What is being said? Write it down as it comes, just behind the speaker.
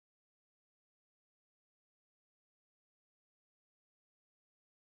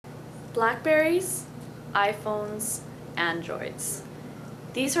Blackberries, iPhones, Androids.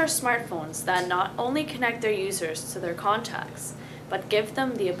 These are smartphones that not only connect their users to their contacts, but give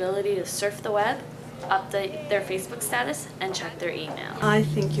them the ability to surf the web, update their Facebook status, and check their email. I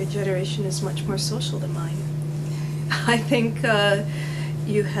think your generation is much more social than mine. I think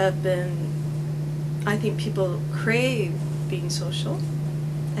you have been, I think people crave being social,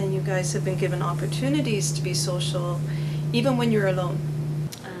 and you guys have been given opportunities to be social even when you're alone.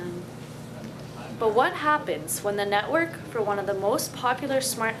 But what happens when the network for one of the most popular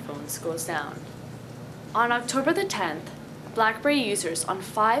smartphones goes down? On October the 10th, BlackBerry users on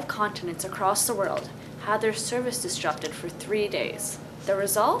 5 continents across the world had their service disrupted for 3 days. The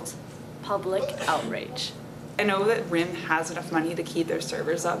result? Public outrage. I know that RIM has enough money to keep their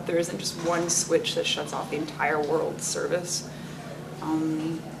servers up. There isn't just one switch that shuts off the entire world's service.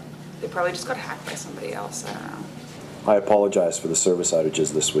 They probably just got hacked by somebody else, I don't know. I apologize for the service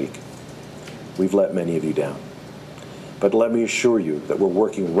outages this week. We've let many of you down. But let me assure you that we're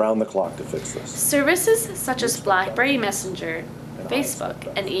working round the clock to fix this. Services such as BlackBerry Messenger,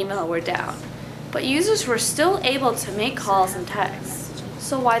 Facebook, and email were down, but users were still able to make calls and texts.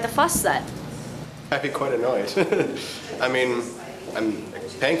 So why the fuss then? I'd be quite annoyed. I mean, I'm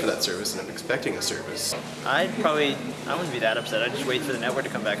paying for that service and I'm expecting a service. I wouldn't be that upset. I'd just wait for the network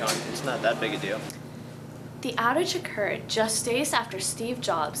to come back on. It's not that big a deal. The outage occurred just days after Steve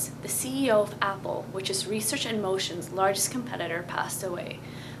Jobs, the CEO of Apple, which is Research in Motion's largest competitor, passed away,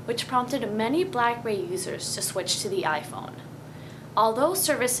 which prompted many BlackBerry users to switch to the iPhone. Although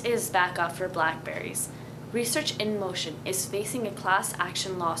service is back up for Blackberries, Research in Motion is facing a class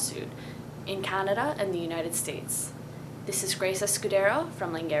action lawsuit in Canada and the United States. This is Grace Escudero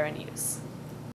from Langara News.